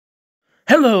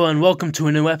Hello and welcome to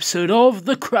a new episode of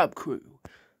The Crab Crew.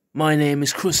 My name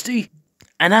is Krusty.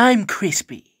 And I'm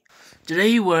Crispy.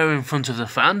 Today we're in front of the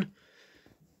fan.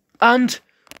 And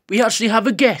we actually have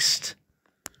a guest.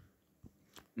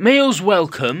 May us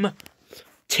welcome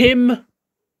Tim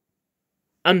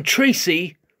and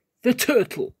Tracey the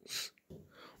Turtles.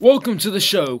 Welcome to the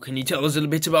show. Can you tell us a little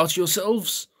bit about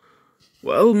yourselves?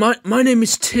 Well, my name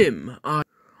is Tim. I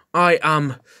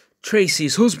am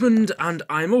Tracey's husband, and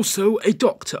I'm also a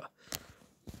doctor.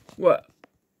 Well,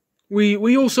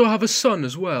 we also have a son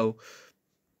as well.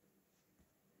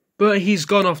 But he's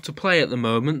gone off to play at the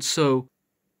moment, so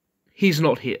he's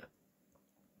not here.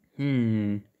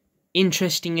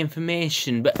 Interesting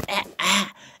information, but...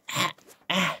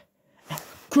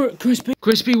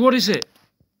 Crispy, what is it?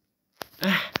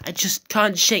 I just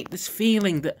can't shake this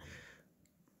feeling that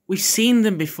we've seen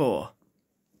them before.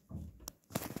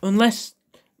 Unless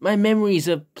my memories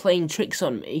are playing tricks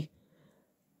on me.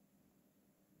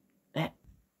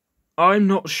 I'm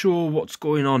not sure what's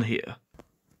going on here.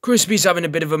 Crispy's having a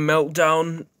bit of a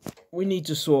meltdown. We need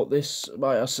to sort this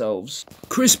by ourselves.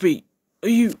 Crispy, are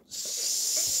you...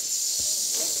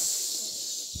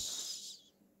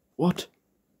 What?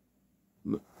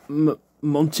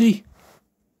 Monty?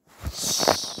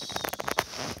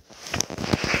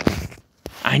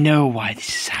 I know why this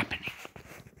is happening.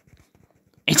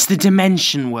 It's the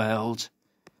dimension world.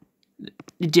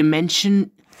 The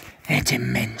dimension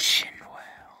world.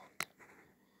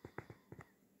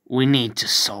 We need to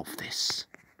solve this.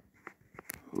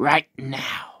 Right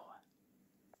now.